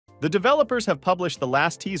The developers have published the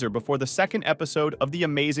last teaser before the second episode of the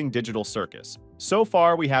amazing digital circus. So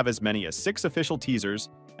far, we have as many as 6 official teasers,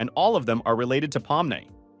 and all of them are related to Pomni.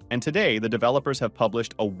 And today, the developers have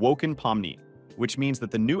published Awoken Pomni, which means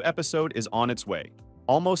that the new episode is on its way.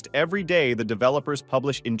 Almost every day, the developers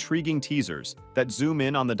publish intriguing teasers that zoom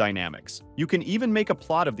in on the dynamics. You can even make a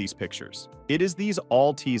plot of these pictures. It is these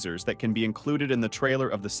all teasers that can be included in the trailer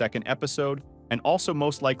of the second episode, and also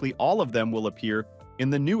most likely all of them will appear in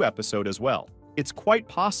the new episode as well. It's quite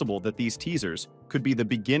possible that these teasers could be the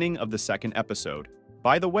beginning of the second episode.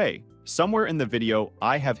 By the way, somewhere in the video,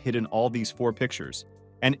 I have hidden all these 4 pictures,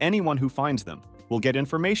 and anyone who finds them will get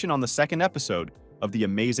information on the second episode of the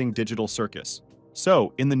amazing digital circus.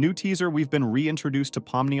 So, in the new teaser, we've been reintroduced to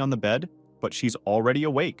Pomni on the bed, but she's already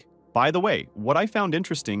awake. By the way, what I found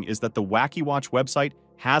interesting is that the Wacky Watch website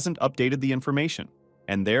hasn't updated the information,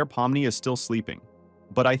 and there Pomni is still sleeping.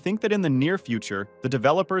 But I think that in the near future, the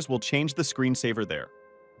developers will change the screensaver there.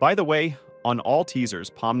 By the way, on all teasers,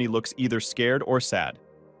 Pomni looks either scared or sad.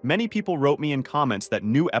 Many people wrote me in comments that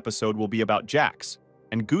new episode will be about Jax,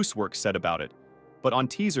 and Gooseworks said about it. But on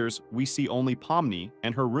teasers, we see only Pomni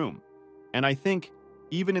and her room. And I think,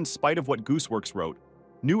 even in spite of what Gooseworks wrote,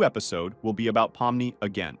 new episode will be about Pomni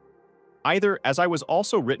again. Either, as I was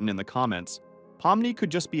also written in the comments, Pomni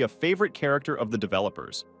could just be a favorite character of the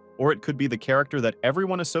developers, or it could be the character that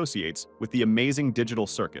everyone associates with the amazing digital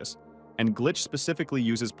circus, and Glitch specifically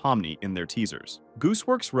uses Pomni in their teasers.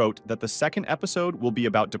 Gooseworks wrote that the second episode will be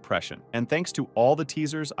about depression, and thanks to all the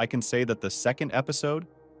teasers, I can say that the second episode,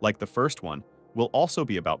 like the first one, will also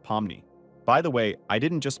be about Pomni. By the way, I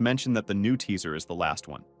didn't just mention that the new teaser is the last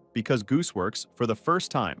one, because Gooseworks, for the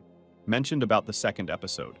first time, mentioned about the second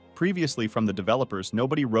episode. Previously from the developers,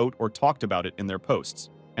 nobody wrote or talked about it in their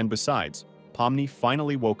posts, and besides, Pomni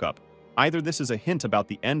finally woke up. Either this is a hint about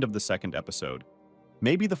the end of the second episode,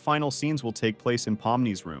 maybe the final scenes will take place in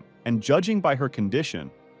Pomni's room, and judging by her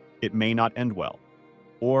condition, it may not end well.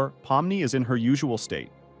 Or Pomni is in her usual state,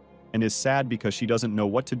 and is sad because she doesn't know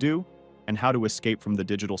what to do and how to escape from the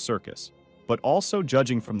digital circus. But also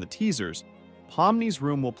judging from the teasers, Pomni's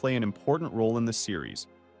room will play an important role in the series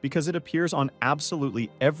because it appears on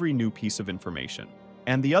absolutely every new piece of information.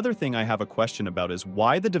 And the other thing I have a question about is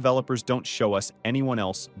why the developers don't show us anyone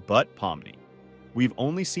else but Pomni. We've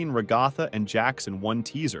only seen Ragatha and Jax in one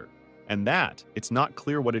teaser, and that, it's not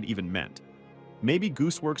clear what it even meant. Maybe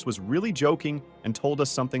Gooseworks was really joking and told us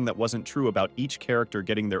something that wasn't true about each character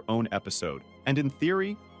getting their own episode, and in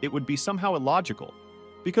theory, it would be somehow illogical.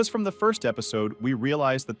 Because from the first episode, we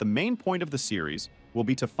realized that the main point of the series will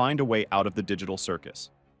be to find a way out of the digital circus.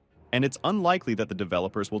 And it's unlikely that the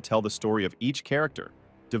developers will tell the story of each character,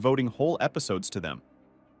 devoting whole episodes to them.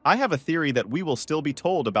 I have a theory that we will still be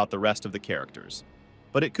told about the rest of the characters,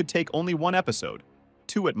 but it could take only 1 episode,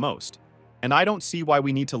 2 at most. And I don't see why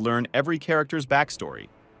we need to learn every character's backstory,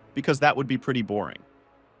 because that would be pretty boring.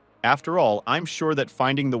 After all, I'm sure that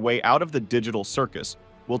finding the way out of the digital circus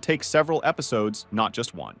will take several episodes, not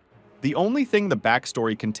just 1. The only thing the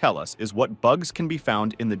backstory can tell us is what bugs can be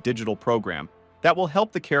found in the digital program that will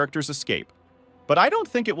help the characters escape. But I don't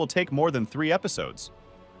think it will take more than 3 episodes.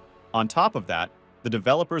 On top of that, the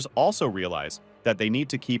developers also realize that they need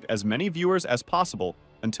to keep as many viewers as possible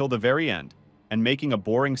until the very end, and making a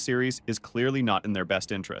boring series is clearly not in their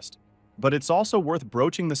best interest. But it's also worth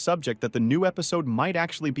broaching the subject that the new episode might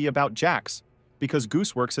actually be about Jax, because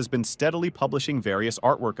Gooseworks has been steadily publishing various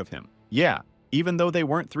artwork of him. Yeah, even though they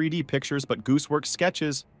weren't 3D pictures but Gooseworks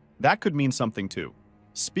sketches, that could mean something too.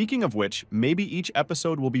 Speaking of which, maybe each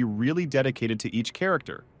episode will be really dedicated to each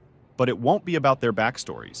character, but it won't be about their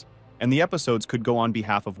backstories, and the episodes could go on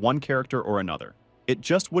behalf of one character or another. It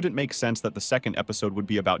just wouldn't make sense that the second episode would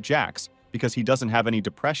be about Jax, because he doesn't have any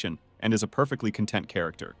depression and is a perfectly content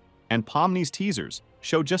character. And Pomni's teasers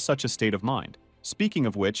show just such a state of mind. Speaking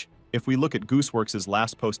of which, if we look at Gooseworks'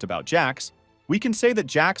 last post about Jax, we can say that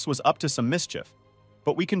Jax was up to some mischief.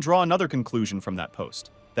 But we can draw another conclusion from that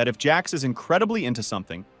post, that if Jax is incredibly into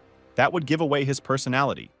something, that would give away his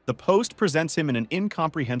personality. The post presents him in an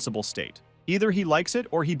incomprehensible state. Either he likes it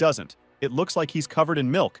or he doesn't. It looks like he's covered in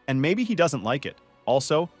milk, and maybe he doesn't like it.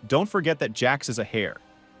 Also, don't forget that Jax is a hare.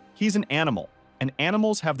 He's an animal, and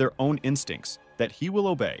animals have their own instincts that he will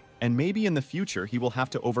obey, and maybe in the future he will have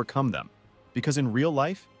to overcome them, because in real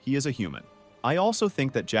life, he is a human. I also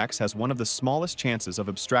think that Jax has one of the smallest chances of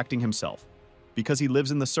abstracting himself, because he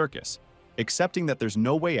lives in the circus, accepting that there's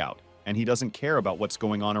no way out, and he doesn't care about what's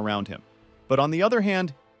going on around him. But on the other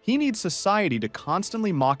hand, he needs society to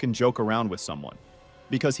constantly mock and joke around with someone,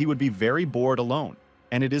 because he would be very bored alone.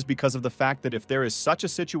 And it is because of the fact that if there is such a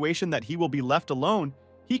situation that he will be left alone,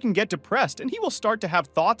 He can get depressed and he will start to have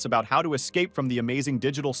thoughts about how to escape from the amazing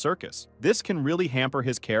digital circus. This can really hamper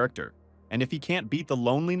his character, and if he can't beat the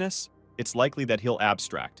loneliness, it's likely that he'll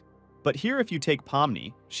abstract. But here if you take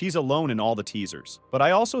Pomni, she's alone in all the teasers, but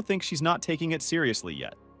I also think she's not taking it seriously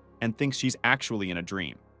yet, and thinks she's actually in a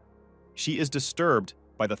dream. She is disturbed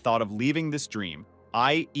by the thought of leaving this dream,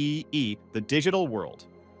 i.e. the digital world.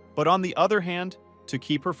 But on the other hand, to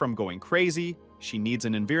keep her from going crazy, she needs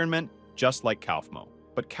an environment just like Kaufmo.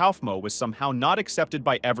 But Kaufmo was somehow not accepted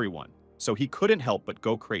by everyone, so he couldn't help but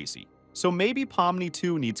go crazy. So maybe Pomni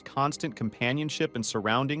too needs constant companionship and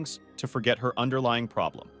surroundings to forget her underlying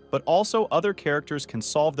problem. But also other characters can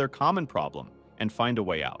solve their common problem and find a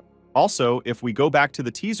way out. Also, if we go back to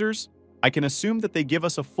the teasers, I can assume that they give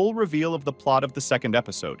us a full reveal of the plot of the second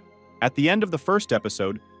episode. At the end of the first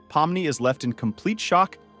episode, Pomni is left in complete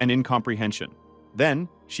shock and incomprehension. Then,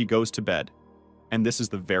 she goes to bed. And this is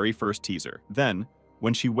the very first teaser. Then,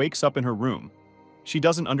 when she wakes up in her room, she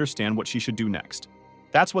doesn't understand what she should do next.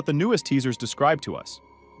 That's what the newest teasers describe to us.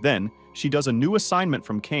 Then, she does a new assignment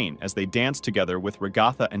from Kane as they dance together with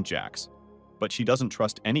Regatha and Jax. But she doesn't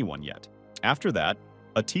trust anyone yet. After that,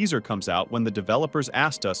 a teaser comes out when the developers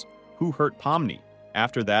asked us who hurt Pomni.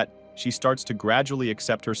 After that, she starts to gradually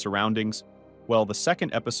accept her surroundings. Well, the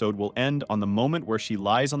second episode will end on the moment where she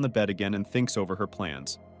lies on the bed again and thinks over her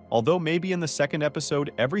plans. Although maybe in the second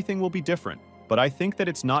episode everything will be different, but I think that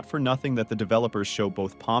it's not for nothing that the developers show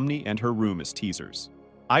both Pomni and her room as teasers.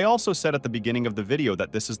 I also said at the beginning of the video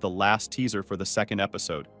that this is the last teaser for the second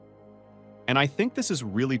episode. And I think this is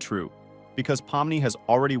really true, because Pomni has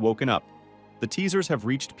already woken up. The teasers have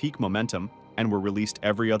reached peak momentum and were released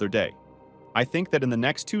every other day. I think that in the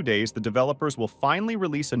next 2 days, the developers will finally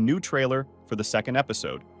release a new trailer for the second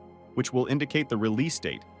episode, which will indicate the release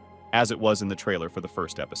date, as it was in the trailer for the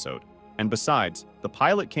first episode. And besides, the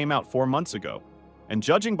pilot came out 4 months ago, and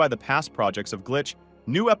judging by the past projects of Glitch,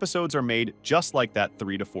 new episodes are made just like that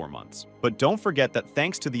 3 to 4 months. But don't forget that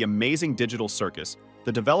thanks to the amazing digital circus,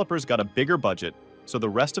 the developers got a bigger budget, so the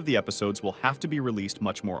rest of the episodes will have to be released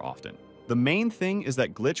much more often. The main thing is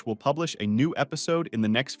that Glitch will publish a new episode in the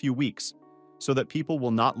next few weeks, so that people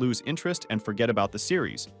will not lose interest and forget about the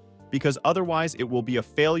series, because otherwise it will be a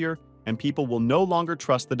failure and people will no longer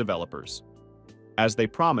trust the developers, as they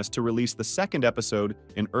promised to release the second episode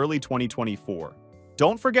in early 2024.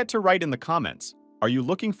 Don't forget to write in the comments, are you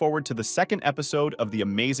looking forward to the second episode of the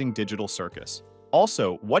amazing digital circus?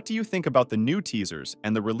 Also, what do you think about the new teasers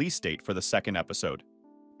and the release date for the second episode?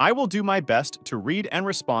 I will do my best to read and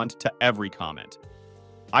respond to every comment.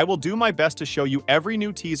 I will do my best to show you every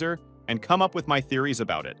new teaser and come up with my theories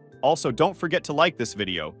about it. Also, don't forget to like this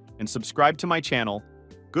video and subscribe to my channel.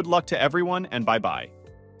 Good luck to everyone and bye-bye.